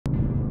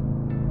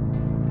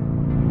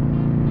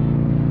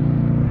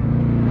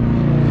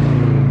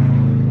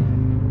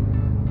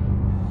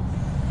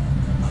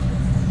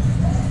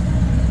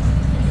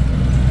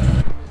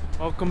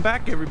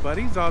Welcome back,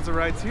 everybody. Zaza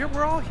Rides here.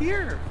 We're all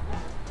here.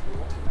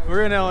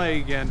 We're in LA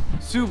again.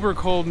 Super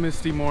cold,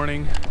 misty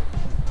morning.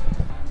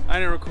 I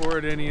didn't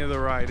record any of the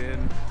ride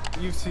in.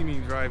 You've seen me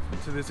drive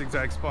to this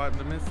exact spot in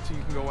the mist. You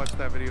can go watch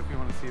that video if you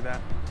want to see that.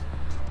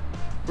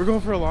 We're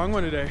going for a long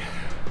one today.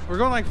 We're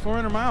going like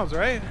 400 miles,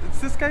 right?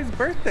 It's this guy's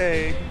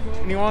birthday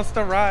and he wants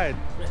to ride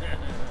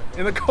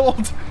in the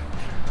cold.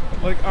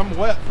 Like, I'm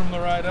wet from the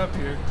ride up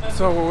here.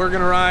 So we're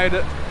gonna ride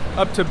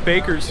up to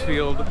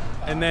Bakersfield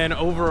and then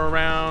over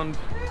around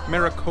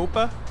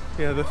Maricopa.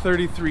 Yeah, the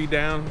 33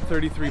 down,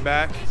 33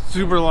 back.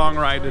 Super long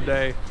ride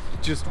today.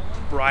 Just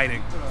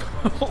riding.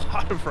 A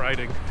lot of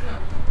riding.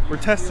 We're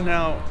testing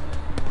out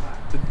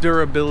the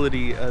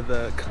durability,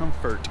 the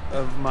comfort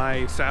of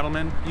my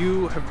Saddlemen.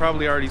 You have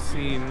probably already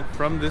seen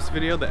from this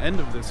video, the end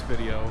of this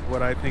video,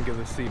 what I think of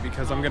the seat,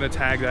 because I'm gonna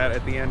tag that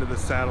at the end of the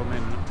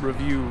Saddlemen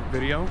review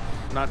video.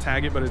 Not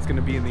tag it, but it's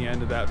gonna be in the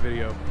end of that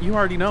video. You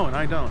already know and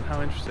I don't.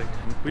 How interesting.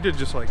 We did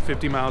just like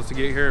 50 miles to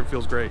get here. It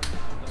feels great.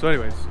 So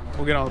anyways,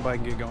 we'll get on the bike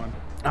and get going.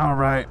 All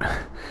right,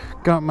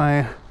 got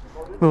my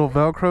little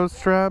Velcro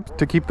straps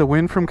to keep the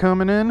wind from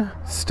coming in.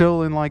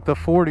 Still in like the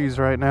 40s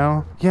right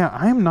now. Yeah,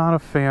 I'm not a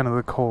fan of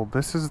the cold.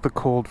 This is the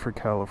cold for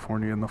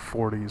California in the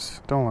 40s.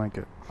 Don't like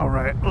it. All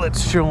right,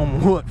 let's show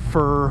them what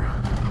fur.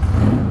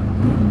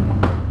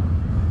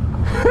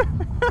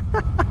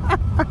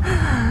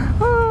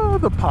 Oh,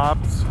 the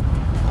pops.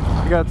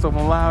 We got some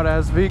loud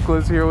ass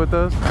Viklas here with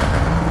us.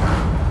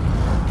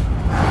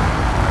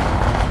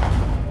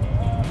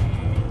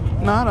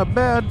 Not a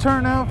bad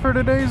turnout for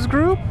today's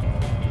group.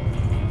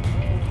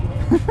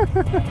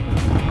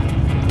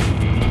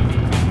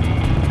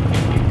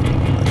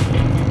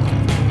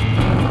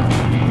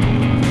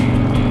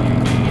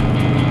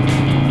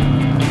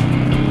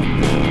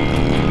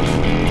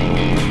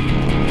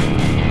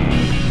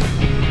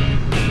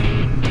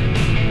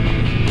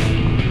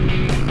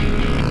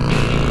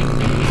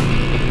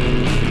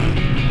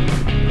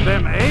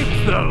 Them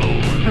apes though.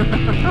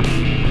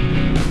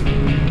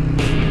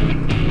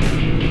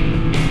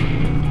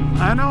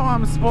 I know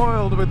I'm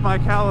spoiled with my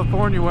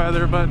California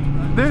weather, but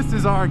this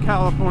is our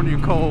California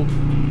cold.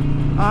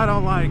 I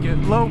don't like it.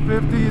 Low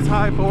 50s,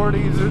 high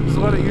 40s is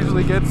what it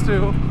usually gets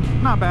to.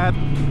 Not bad.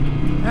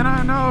 And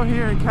I know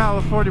here in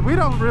California, we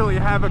don't really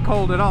have a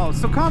cold at all.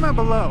 So comment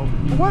below,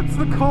 what's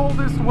the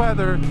coldest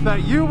weather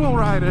that you will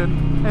ride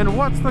in? And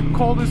what's the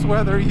coldest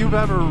weather you've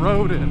ever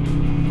rode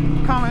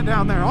in? Comment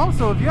down there.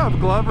 Also, if you have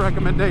glove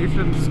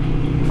recommendations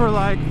for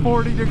like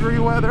 40-degree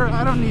weather,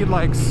 I don't need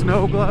like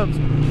snow gloves.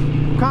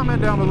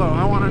 Comment down below.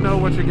 I want to know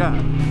what you got.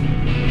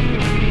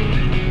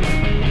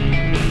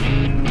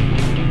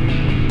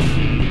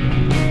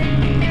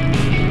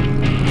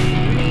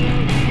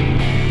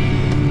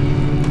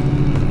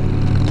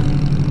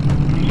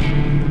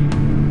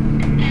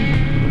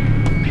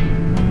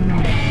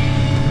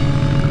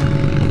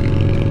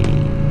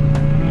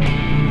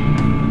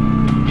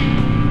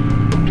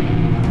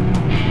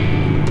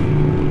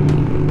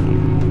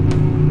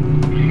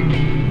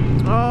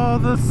 Oh,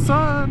 the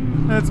sun!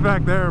 It's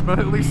back there, but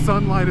at least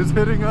sunlight is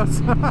hitting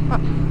us.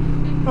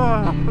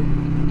 Oh,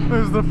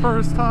 this is the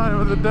first time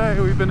of the day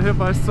we've been hit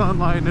by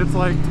sunlight, and it's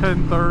like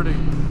 10:30.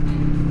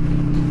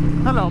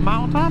 Hello,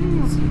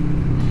 mountains.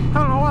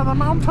 Hello, other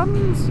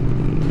mountains.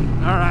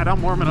 All right,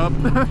 I'm warming up.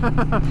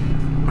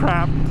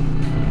 Crap.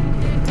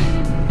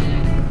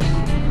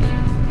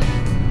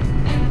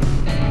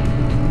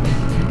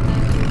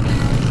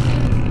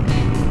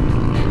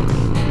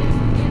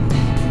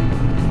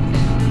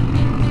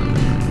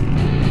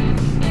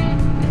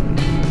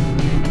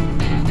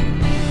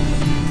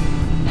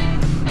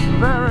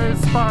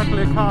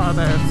 Sparkly car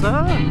there,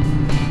 sir.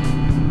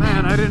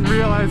 Man, I didn't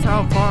realize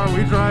how far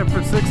we drive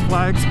for Six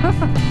Flags.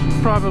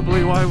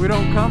 Probably why we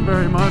don't come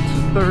very much,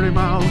 30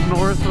 miles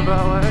north of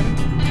LA.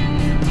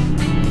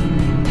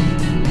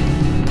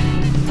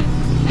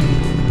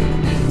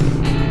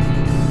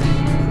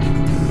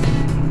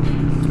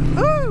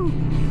 Ooh!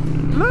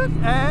 Look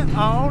at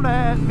all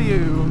that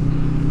view.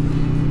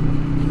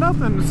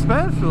 Nothing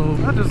special.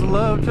 I just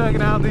love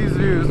checking out these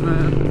views,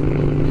 man.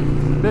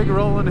 Big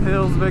rolling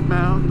hills, big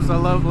mountains. I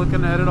love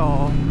looking at it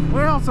all.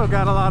 We also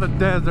got a lot of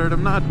desert.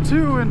 I'm not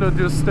too into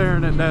just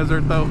staring at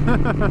desert though.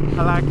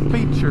 I like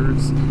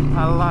features.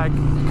 I like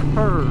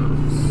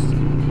curves.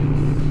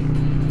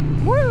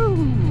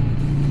 Woo!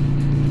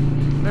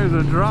 There's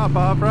a drop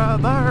off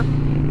right there.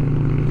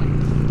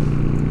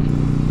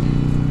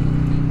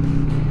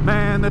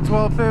 Man, the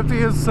 1250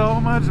 is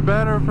so much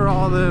better for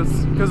all this.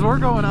 Because we're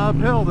going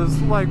uphill. This,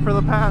 like, for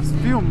the past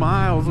few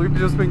miles, we've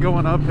just been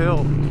going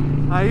uphill.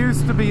 I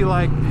used to be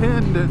like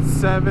pinned at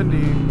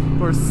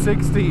 70 or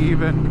 60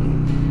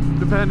 even,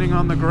 depending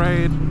on the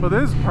grade. But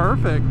this is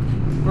perfect.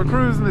 We're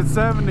cruising at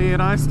 70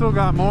 and I still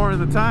got more in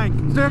the tank.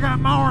 Still got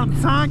more in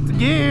the tank to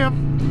give.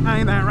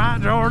 Ain't that right,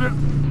 Georgia?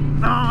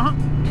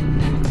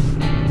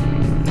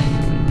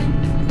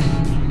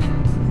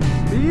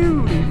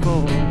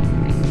 Beautiful.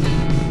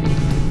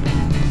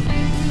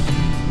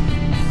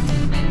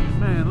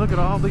 Man, look at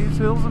all these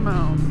hills and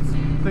mountains.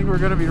 I think we're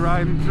gonna be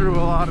riding through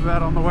a lot of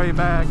that on the way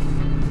back.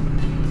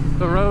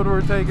 The road we're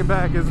taking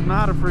back is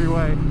not a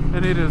freeway,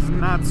 and it is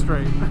not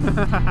straight.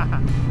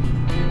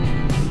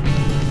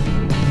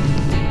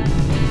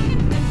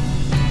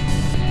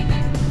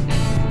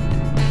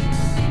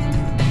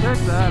 Check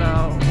that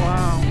out,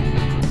 wow.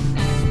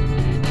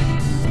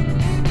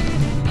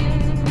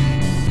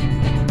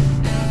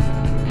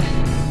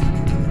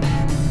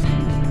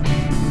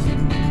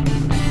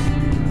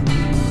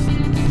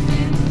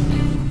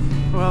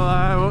 Well,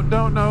 I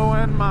don't know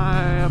when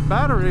my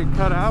battery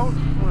cut out,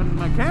 when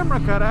my camera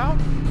cut out.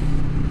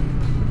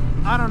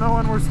 I don't know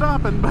when we're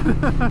stopping, but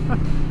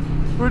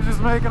we're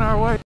just making our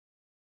way.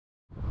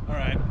 All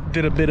right,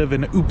 did a bit of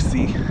an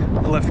oopsie.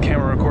 I left the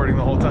camera recording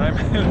the whole time,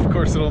 and of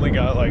course it only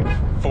got like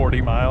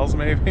 40 miles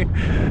maybe.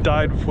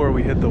 Died before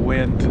we hit the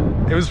wind.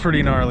 It was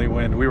pretty gnarly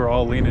wind. We were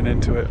all leaning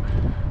into it,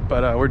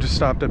 but we're just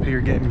stopped up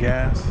here getting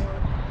gas.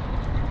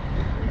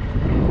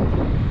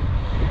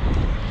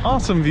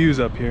 Awesome views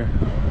up here.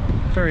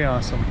 Very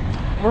awesome.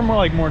 We're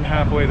more than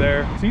halfway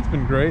there. Seat's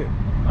been great.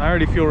 I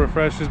already feel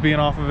refreshed just being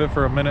off of it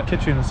for a minute.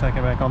 Catch you in a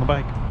second back on the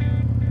bike.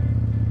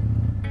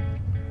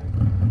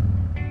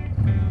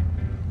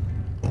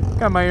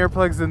 Got my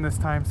earplugs in this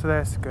time, so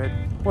that's good.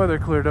 Weather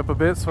cleared up a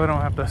bit, so I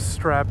don't have to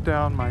strap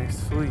down my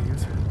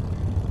sleeves.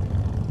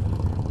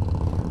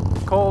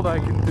 Cold I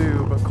can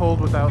do, but cold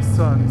without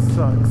sun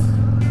sucks.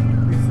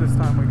 At least this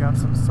time we got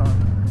some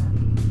sun.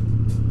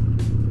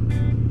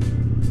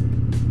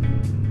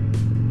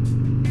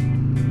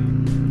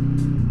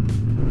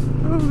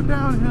 Ooh,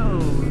 downhill.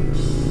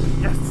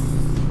 Yes,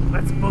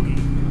 let's boogie.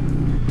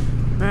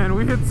 Man,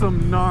 we hit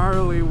some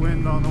gnarly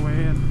wind on the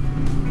way in.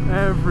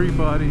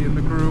 Everybody in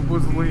the group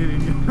was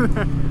leaning.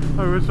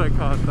 I wish I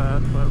caught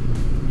that, but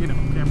you know,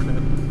 camera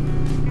dead.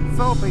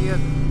 So be it.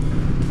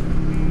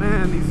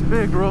 Man, these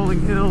big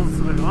rolling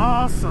hills are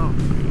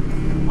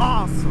awesome.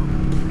 Awesome.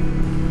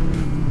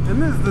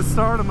 And this is the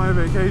start of my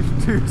vacation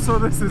too, so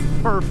this is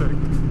perfect.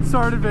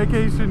 Started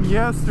vacation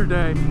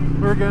yesterday.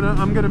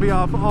 I'm gonna be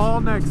off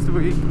all next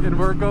week, and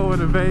we're going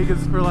to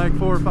Vegas for like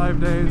 4 or 5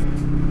 days.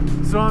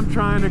 So I'm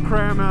trying to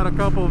cram out a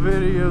couple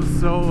videos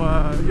so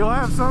you'll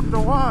have something to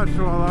watch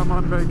while I'm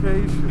on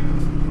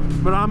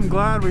vacation. But I'm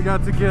glad we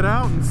got to get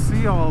out and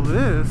see all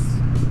this.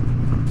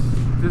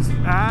 Just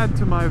add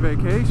to my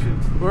vacation.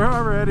 We're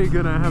already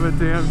gonna have a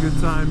damn good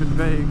time in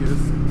Vegas.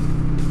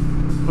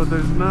 But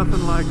there's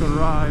nothing like a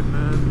ride,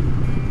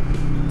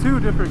 man. 2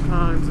 different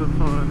kinds of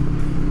fun.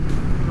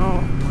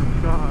 Oh my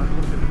God,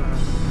 look at that.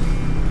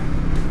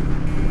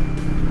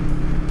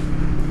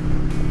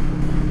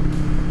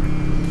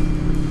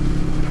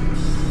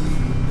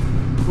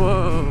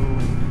 Whoa.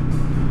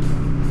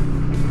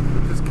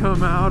 Just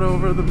come out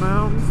over the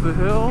mountains, the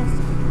hills,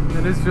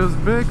 and it's just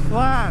big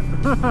flat.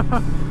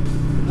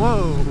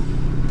 Whoa.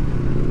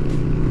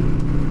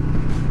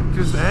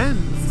 Just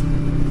ends.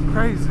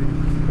 Crazy.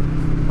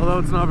 Although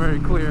it's not very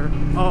clear.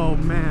 Oh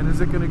man,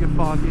 is it gonna get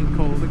foggy and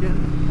cold again?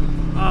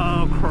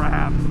 Oh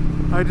crap.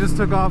 I just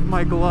took off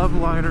my glove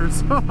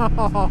liners.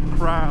 Oh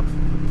crap.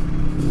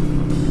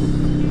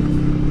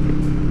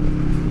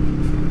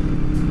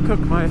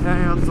 Cook my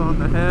hands on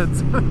the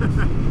heads.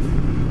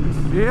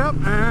 Yep,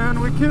 and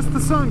we kissed the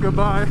sun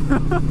goodbye.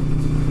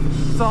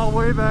 It's all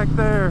way back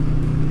there.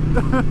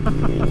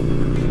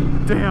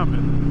 Damn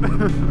it.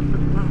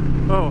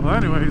 Oh,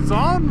 anyways,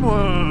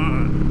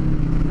 onward.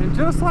 And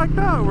just like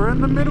that, we're in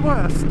the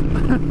Midwest.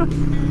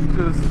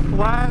 Just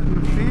flat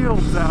and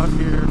fields out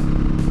here.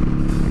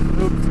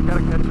 Oops,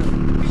 gotta catch up.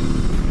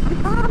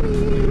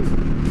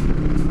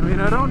 I mean,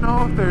 I don't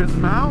know if there's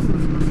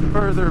mountains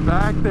further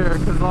back there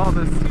because all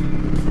this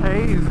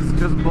haze is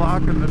just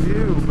blocking the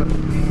view, but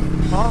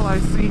all I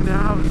see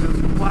now is just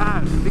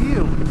flat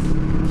fields.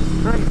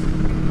 Crazy.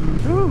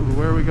 Ooh,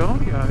 where are we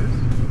going, guys?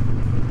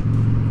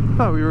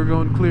 Thought we were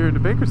going clear into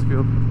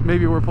Bakersfield.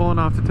 Maybe we're pulling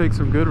off to take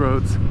some good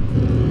roads.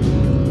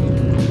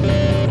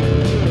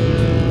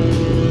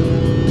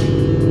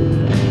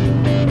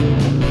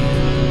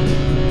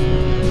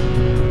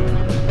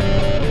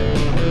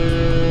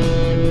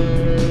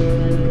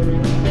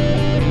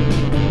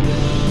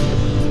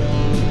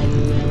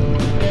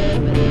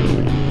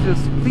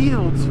 Just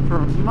fields for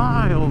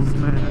miles,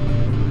 man.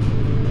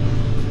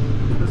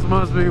 This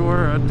must be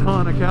where a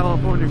ton of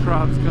California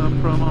crops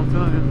come from, I'm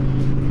telling you.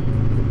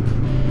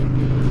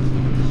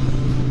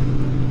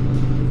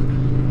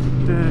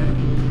 Dang.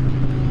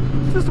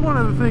 Just one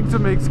of the things that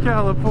makes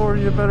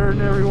California better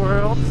than everywhere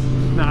else.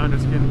 No, I'm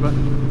just kidding, but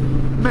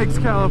it makes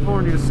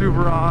California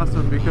super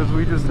awesome because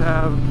we just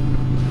have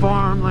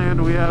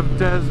farmland, we have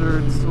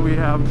deserts, we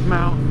have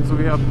mountains,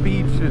 we have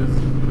beaches.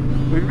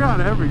 We've got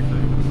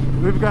everything.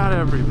 We've got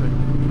everything.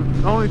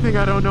 The only thing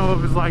I don't know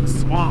of is like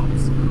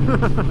swamps.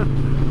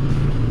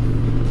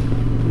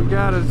 We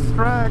got a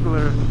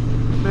straggler,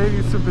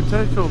 maybe some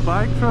potential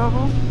bike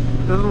trouble.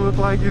 Doesn't look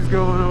like he's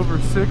going over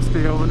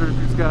 60. I wonder if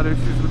he's got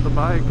issues with the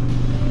bike.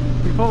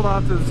 He pulled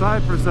off to the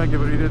side for a second,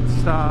 but he didn't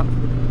stop.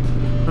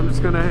 I'm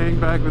just gonna hang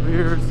back with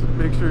ears,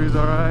 make sure he's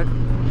alright.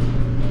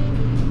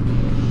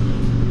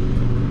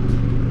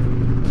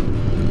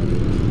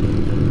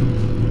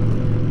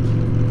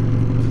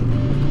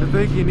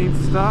 think he needs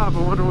to stop.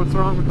 I wonder what's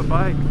wrong with the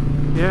bike.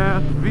 Yeah,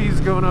 V's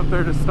going up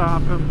there to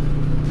stop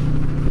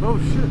him. Oh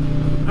shit,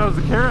 that was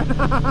a carrot.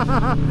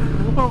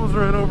 Almost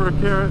ran over a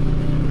carrot.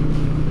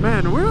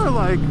 Man, we were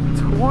like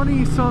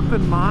 20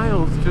 something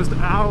miles just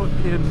out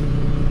in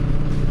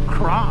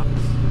crops.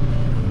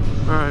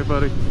 All right,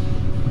 buddy.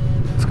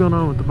 What's going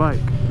on with the bike?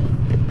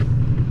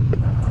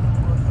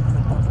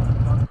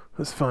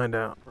 Let's find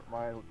out.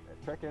 My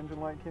check engine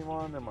light came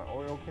on, then my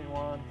oil came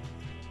on,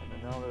 and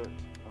then now that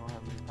I don't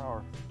have any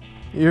power.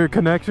 Your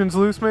connection's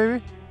loose,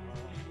 maybe?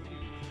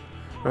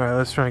 Alright,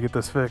 let's try and get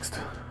this fixed.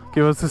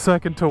 Give us a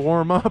second to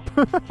warm up.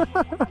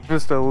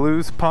 Just a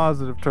loose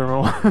positive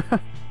terminal.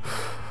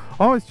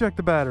 Always check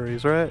the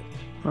batteries, right?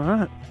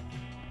 Alright.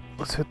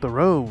 Let's hit the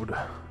road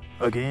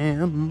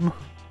again.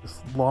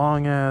 This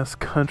long ass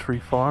country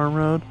farm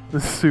road.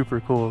 This is super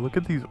cool. Look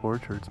at these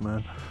orchards,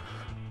 man.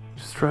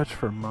 Stretch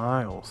for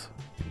miles.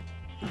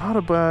 Not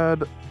a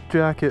bad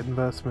jacket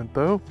investment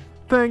though.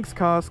 Thanks,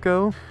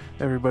 Costco.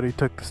 Everybody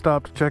took the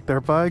stop to check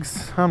their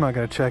bikes. I'm not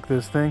gonna check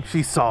this thing.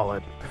 She's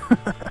solid.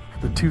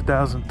 The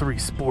 2003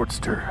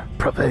 Sportster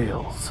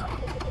prevails.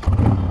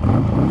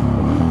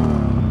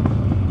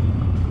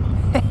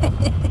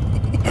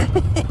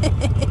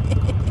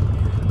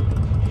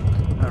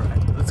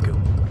 Alright, let's go.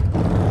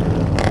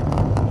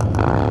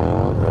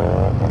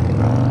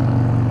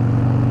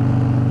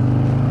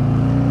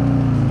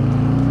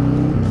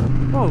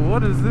 Oh,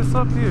 what is this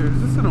up here?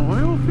 Is this an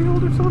oil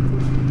field or something?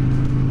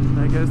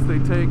 I guess they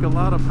take a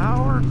lot of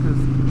power because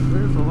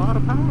there's a lot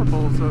of power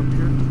poles up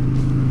here.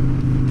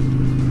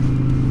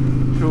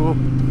 Cool.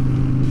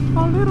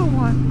 Oh, little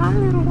one. Hi,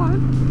 little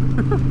one.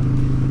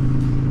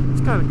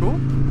 It's kind of cool.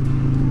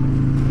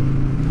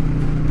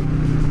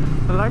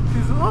 I like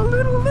this. Oh,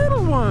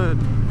 little one.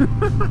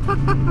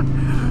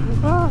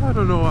 Oh, I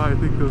don't know why I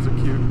think those are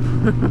cute.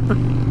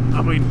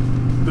 I mean,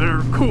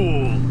 they're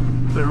cool.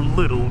 They're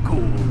little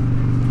cool.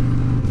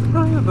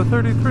 Oh yeah, the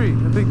 33.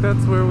 I think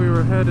that's where we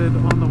were headed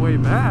on the way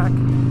back.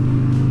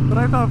 But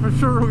I thought for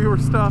sure we were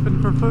stopping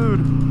for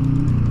food.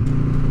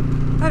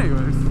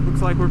 Anyways,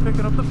 looks like we're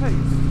picking up the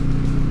pace.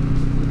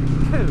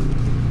 Cool.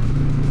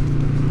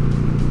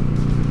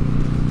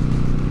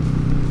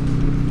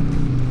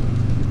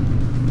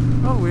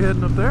 Oh, we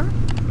heading up there?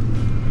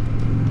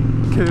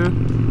 Cool.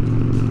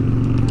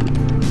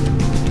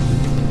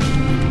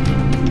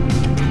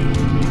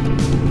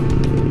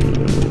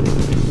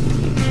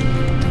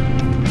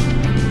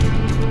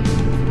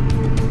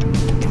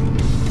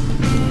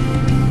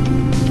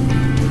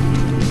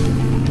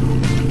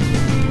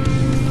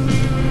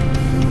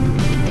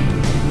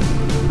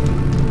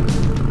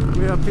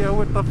 Here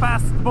with the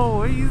fast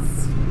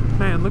boys.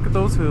 Man, look at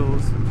those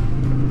hills.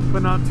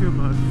 But not too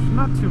much.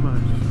 Not too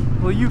much.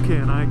 Well, you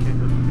can, I can.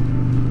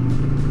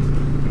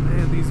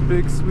 Man, these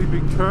big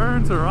sweeping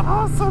turns are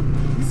awesome.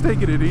 He's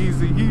taking it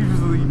easy. He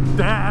usually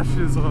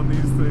dashes on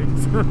these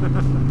things.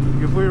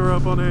 If we were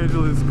up on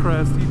Angela's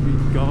crest, he'd be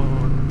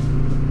gone.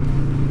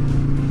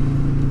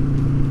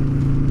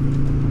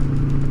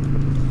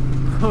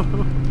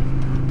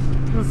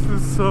 This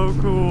is so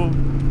cool.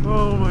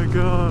 Oh my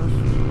gosh.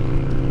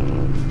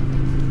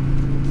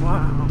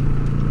 Wow.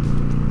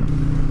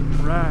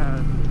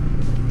 Rad.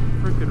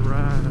 Freaking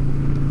rad.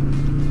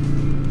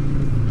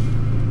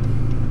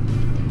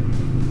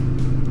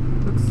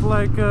 Looks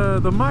like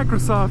the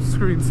Microsoft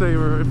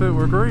screensaver if it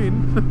were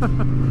green.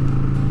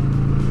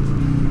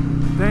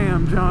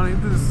 Damn, Johnny,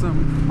 this is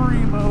some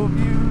primo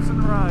views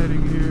and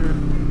riding here.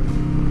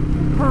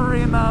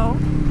 Primo.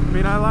 I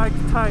mean, I like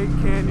tight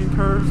canyon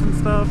curves and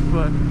stuff,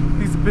 but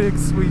these big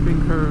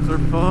sweeping curves are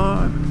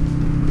fun.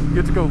 You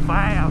get to go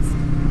fast.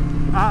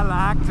 I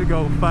like to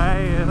go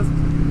fast.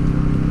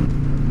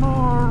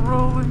 More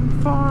rolling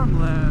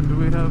farmland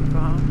we have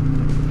found.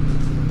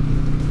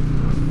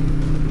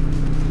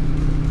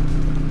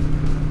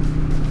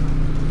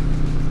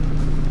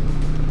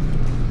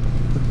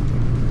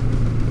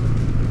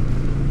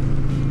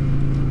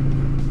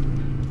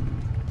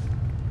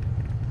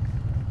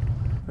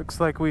 Looks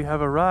like we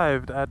have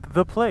arrived at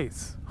the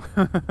place.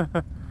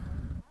 That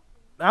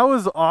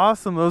was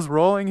awesome, those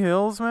rolling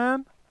hills,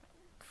 man.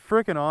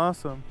 Freaking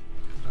awesome.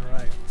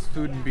 Alright, it's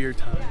food and beer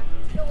time.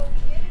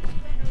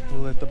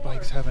 We'll let the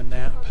bikes have a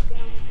nap.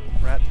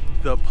 We're at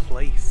the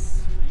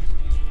place.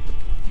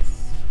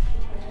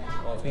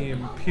 The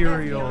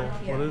Imperial,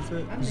 what is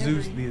it?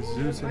 Zeus, the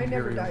Zeus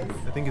Imperial. I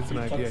think it's an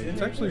IPA.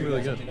 It's actually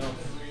really good.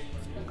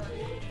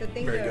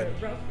 Very good.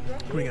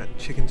 We got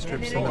chicken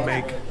strips in the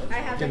make.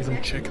 Getting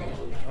some chicken.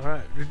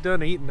 Alright, we're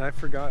done eating. I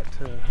forgot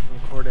to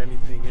record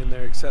anything in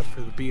there except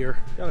for the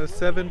beer. Got a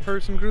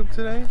 7-person group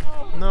today.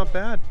 Not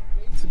bad.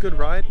 It's a good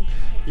ride.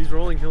 These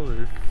rolling hills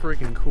are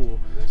freaking cool.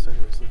 So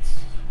anyways, let's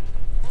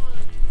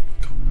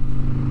go.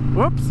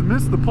 Whoops,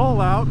 missed the pull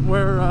out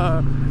where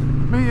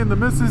me and the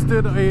missus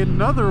did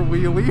another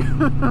wheelie.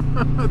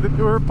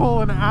 We were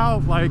pulling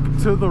out like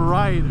to the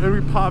right and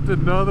we popped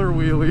another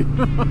wheelie.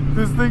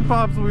 This thing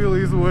pops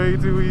wheelies way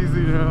too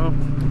easy now.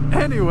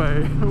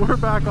 Anyway, we're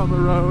back on the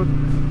road.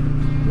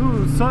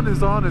 Ooh, sun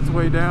is on its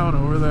way down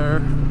over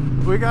there.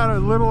 We got a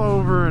little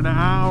over an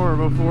hour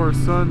before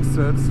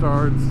sunset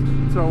starts,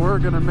 so we're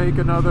gonna make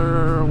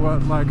another,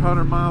 what, like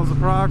 100 miles of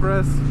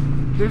progress.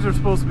 These are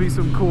supposed to be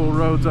some cool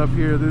roads up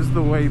here. This is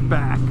the way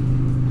back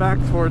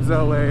towards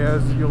LA.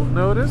 As you'll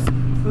notice,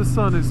 the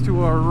sun is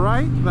to our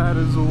right, that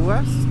is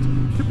west.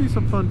 Should be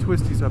some fun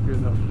twisties up here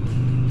though.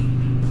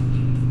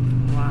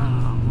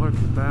 Wow, look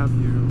at that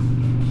view.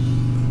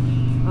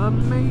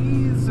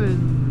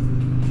 Amazing.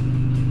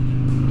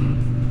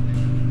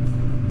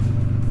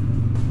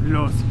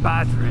 Los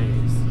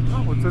Padres.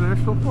 Oh, it's a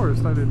national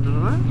forest. I didn't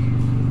know that.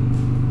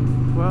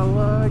 Well,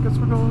 I guess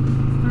we're going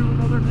through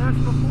another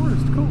national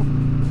forest. Cool.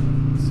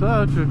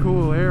 Such a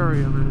cool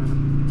area, man.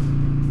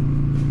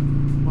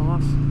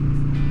 Awesome.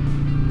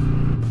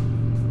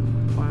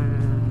 Wow.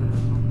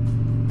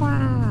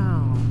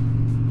 Wow.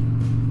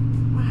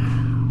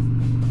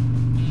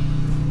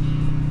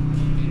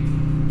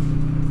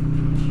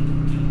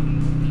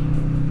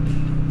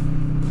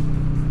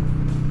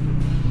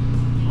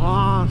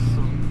 Wow.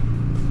 Awesome.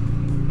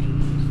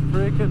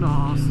 Freaking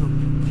awesome.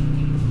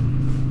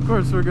 Of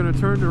course, we're gonna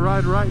turn to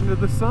ride right into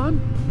the sun.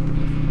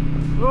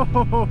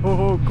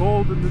 Oh,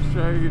 cold in the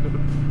shade.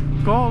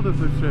 Cold in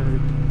the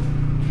shade.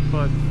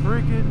 But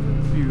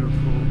freaking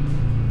beautiful.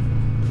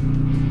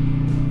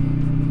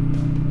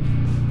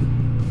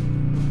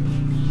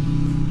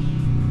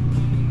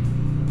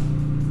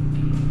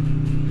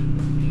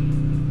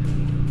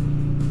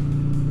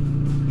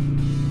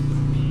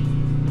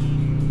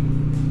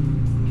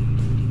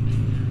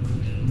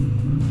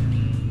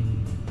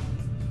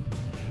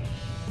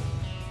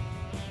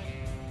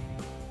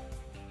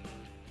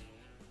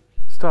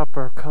 Stop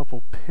for a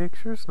couple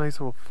pictures. Nice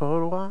little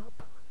photo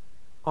op.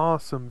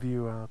 Awesome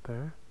view out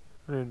there.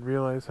 I didn't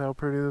realize how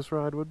pretty this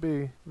ride would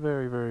be.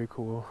 Very, very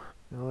cool.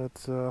 Now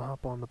let's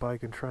hop on the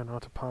bike and try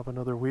not to pop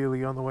another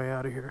wheelie on the way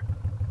out of here.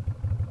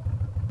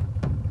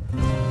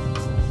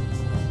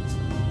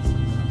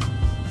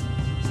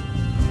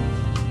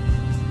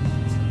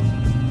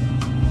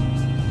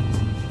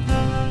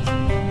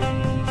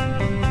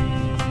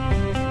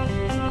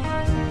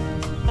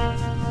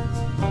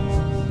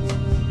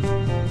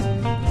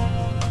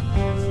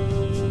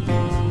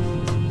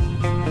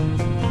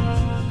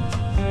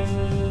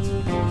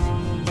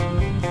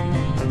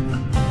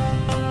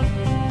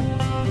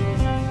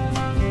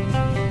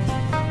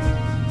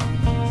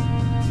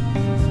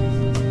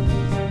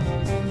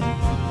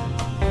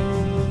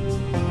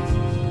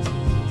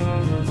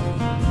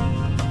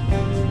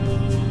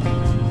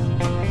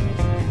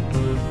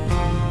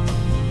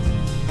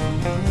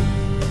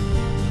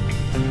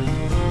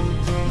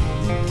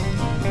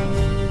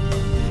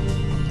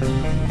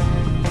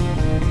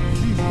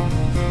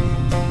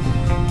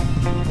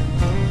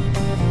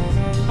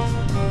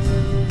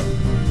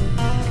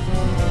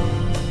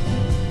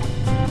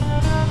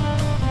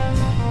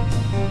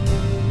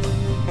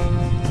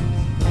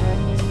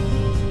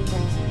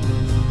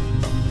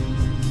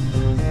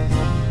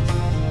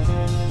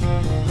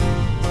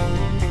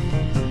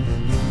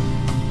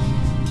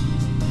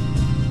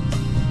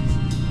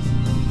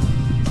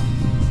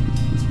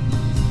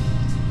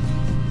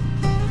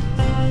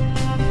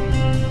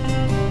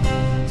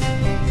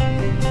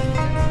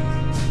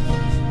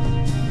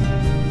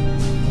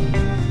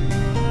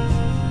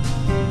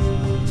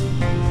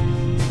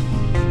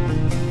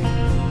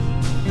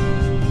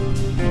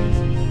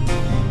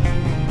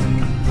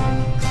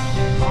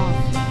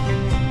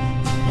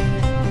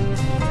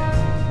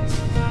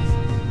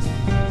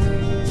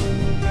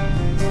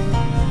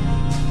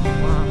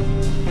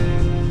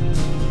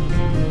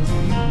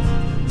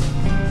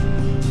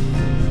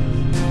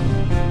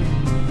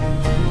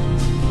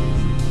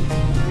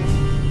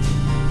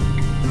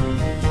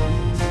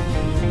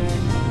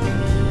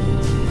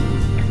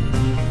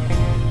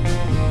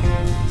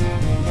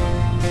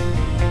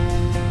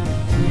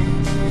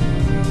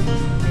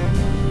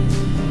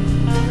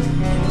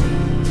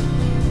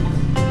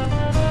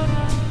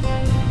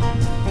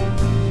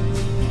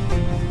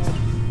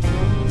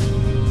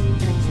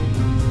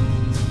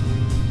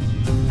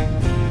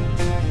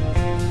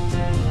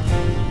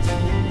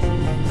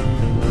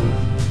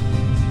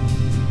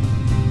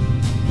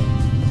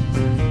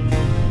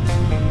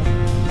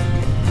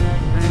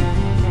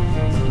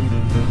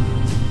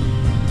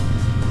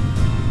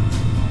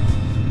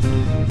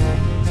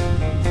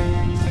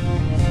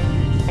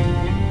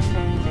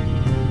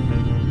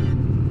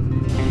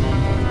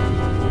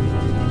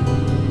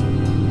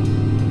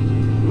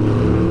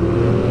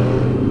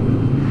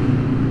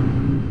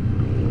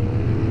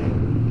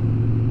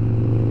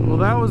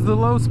 That was the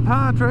Los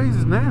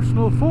Padres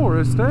National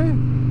Forest, eh?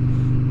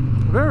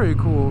 Very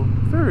cool,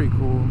 very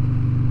cool.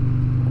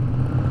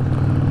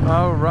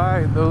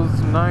 Alright, those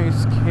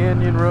nice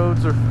canyon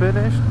roads are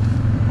finished.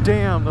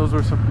 Damn, those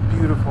were some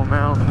beautiful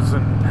mountains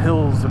and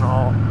hills and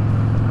all.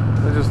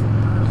 I just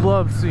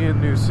love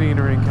seeing new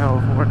scenery in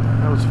California.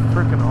 That was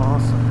freaking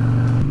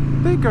awesome.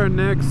 I think our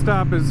next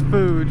stop is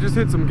food. Just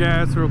hit some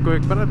gas real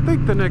quick, but I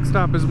think the next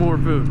stop is more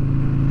food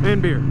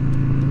and beer.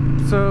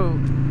 So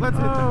Let's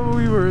hit that.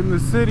 We were in the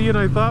city and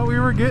I thought we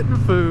were getting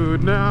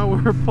food. Now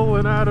we're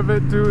pulling out of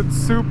it doing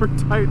super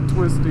tight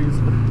twisties.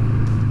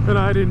 And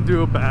I didn't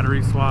do a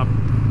battery swap.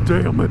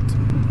 Damn it.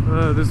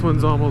 This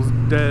one's almost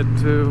dead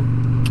too.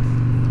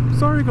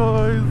 Sorry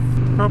guys.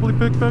 Probably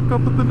pick back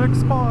up at the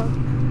next spot.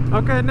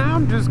 Okay, now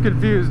I'm just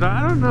confused.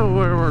 I don't know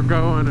where we're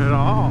going at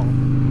all.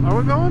 Are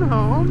we going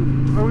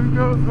home? Are we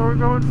going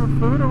for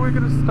food? Are we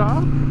gonna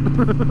stop?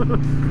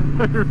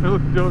 I really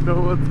don't know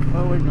what's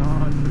going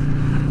on.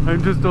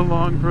 I'm just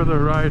along for the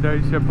ride,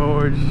 I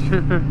suppose.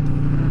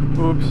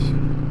 Oops.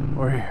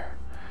 We're here.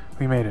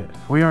 We made it.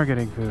 We are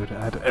getting food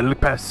at El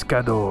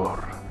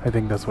Pescador. I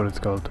think that's what it's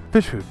called.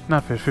 Fish food,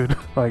 not fish food.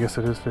 Well, I guess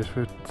it is fish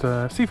food.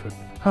 It's seafood.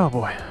 Oh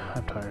boy,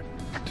 I'm tired.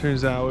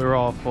 Turns out we were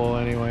all full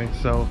anyway,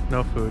 so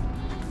no food.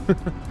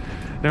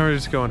 Now we're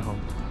just going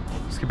home.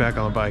 Let's get back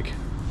on the bike.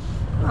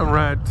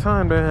 Alright,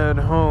 time to head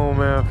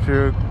home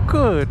after a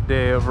good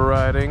day of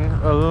riding.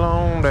 A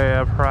long day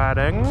of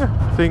riding.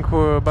 I think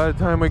by the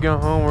time we go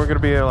home, we're gonna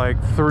be at like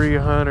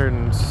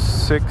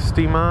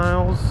 360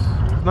 miles.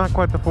 Not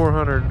quite the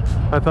 400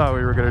 I thought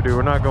we were gonna do.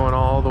 We're not going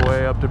all the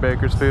way up to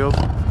Bakersfield.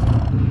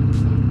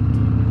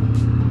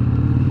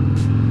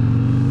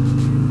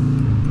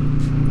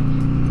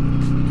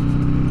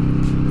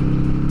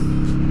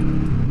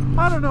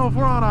 I don't know if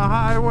we're on a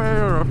highway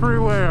or a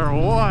freeway or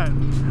what,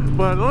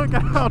 but look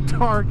at how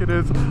dark it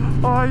is.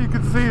 All you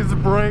can see is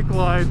brake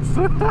lights.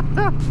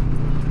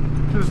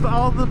 Just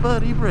all the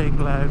buddy brake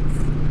lights.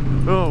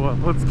 Oh well,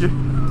 let's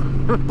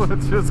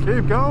just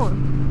keep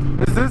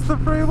going. Is this the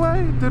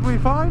freeway? Did we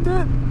find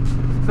it?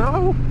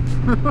 No?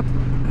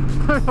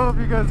 I hope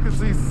you guys can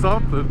see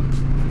something.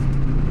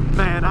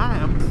 Man, I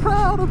am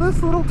proud of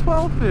this little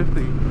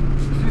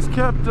 1250. She's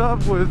kept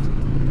up with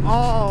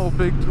all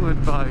big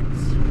twin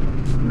bikes.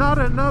 Not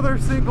another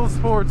single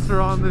Sportster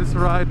on this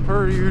ride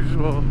per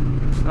usual.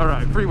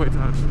 Alright, freeway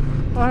time.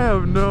 I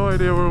have no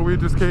idea where we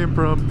just came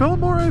from.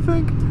 Fillmore, I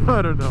think?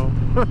 I don't know.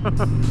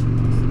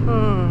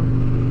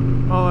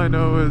 All I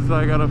know is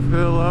I gotta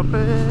fill up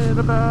in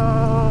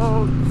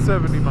about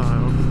 70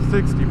 miles,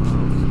 60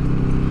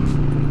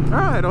 miles.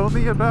 Alright,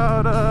 only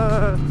about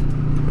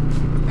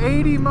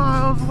 80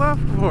 miles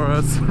left for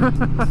us.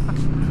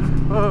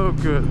 Oh,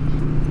 good.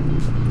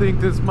 Think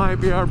this might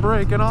be our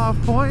breaking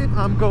off point.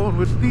 I'm going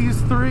with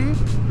these three.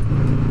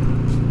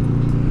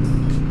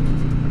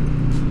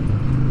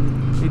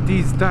 It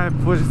is time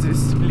for the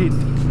split.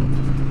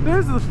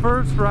 This is the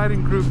first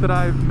riding group that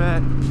I've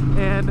met,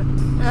 and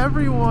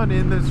everyone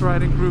in this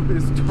riding group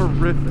is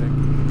terrific.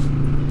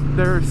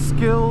 They're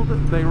skilled,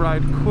 they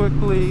ride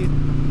quickly,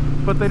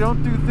 but they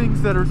don't do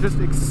things that are just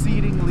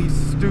exceedingly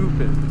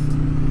stupid.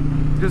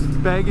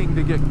 Just begging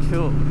to get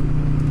killed.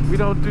 We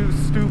don't do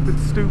stupid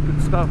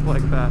stuff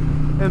like that.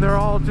 And they're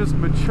all just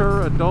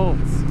mature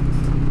adults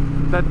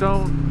that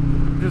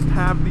don't just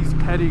have these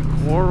petty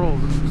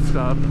quarrels and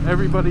stuff.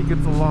 Everybody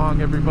gets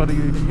along, everybody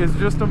is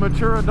just a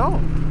mature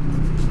adult.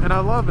 And I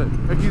love it.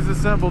 He's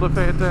assembled a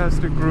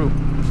fantastic group.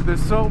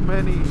 There's so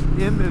many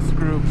in this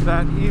group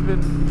that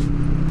even,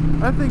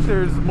 I think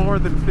there's more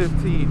than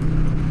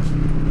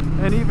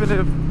 15. And even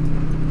if,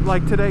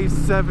 like today,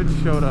 7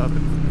 showed up,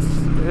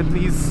 and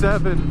these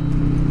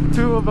 7,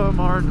 2 of them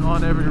aren't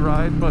on every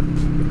ride, but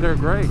they're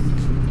great.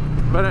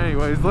 But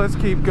anyways, let's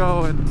keep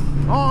going.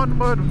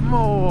 Onward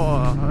more.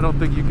 I don't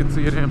think you can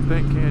see a damn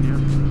thing, can you?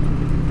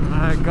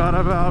 I got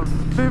about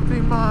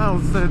 50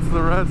 miles since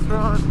the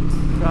restaurant.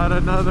 Got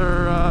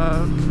another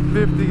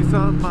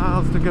 50-something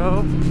miles to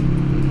go.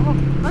 Oh,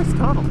 nice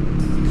tunnel.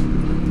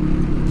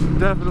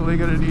 Definitely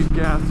gonna need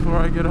gas before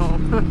I get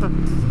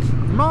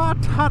home. More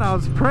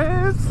tunnels,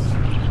 please.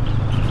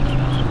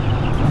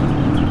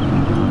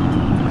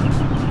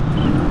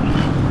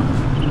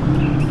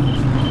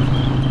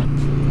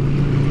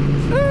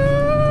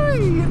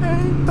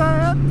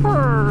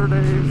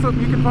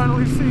 Something you can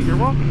finally see. You're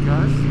welcome,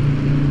 guys.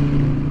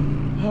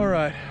 All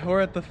right, we're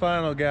at the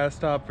final gas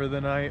stop for the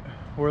night.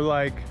 We're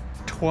like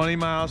 20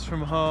 miles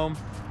from home.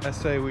 I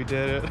say we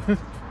did it.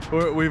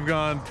 We've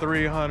gone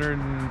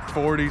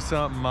 340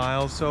 something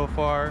miles so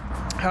far.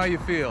 How you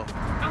feel?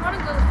 I want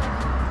to go.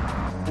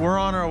 We're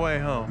on our way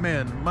home.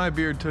 Man, my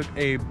beard took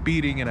a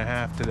beating and a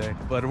half today,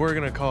 but we're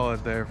gonna call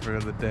it there for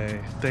the day.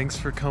 Thanks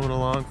for coming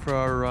along for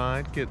our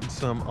ride, getting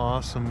some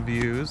awesome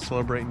views,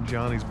 celebrating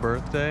Johnny's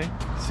birthday.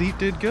 Seat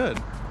did good.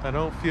 I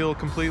don't feel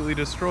completely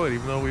destroyed,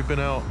 even though we've been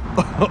out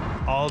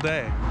all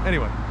day.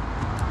 Anyway,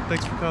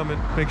 thanks for coming.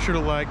 Make sure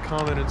to like,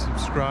 comment, and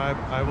subscribe.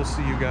 I will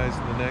see you guys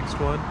in the next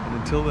one. And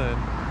until then,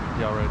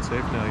 y'all ride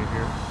safe now, you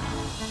hear?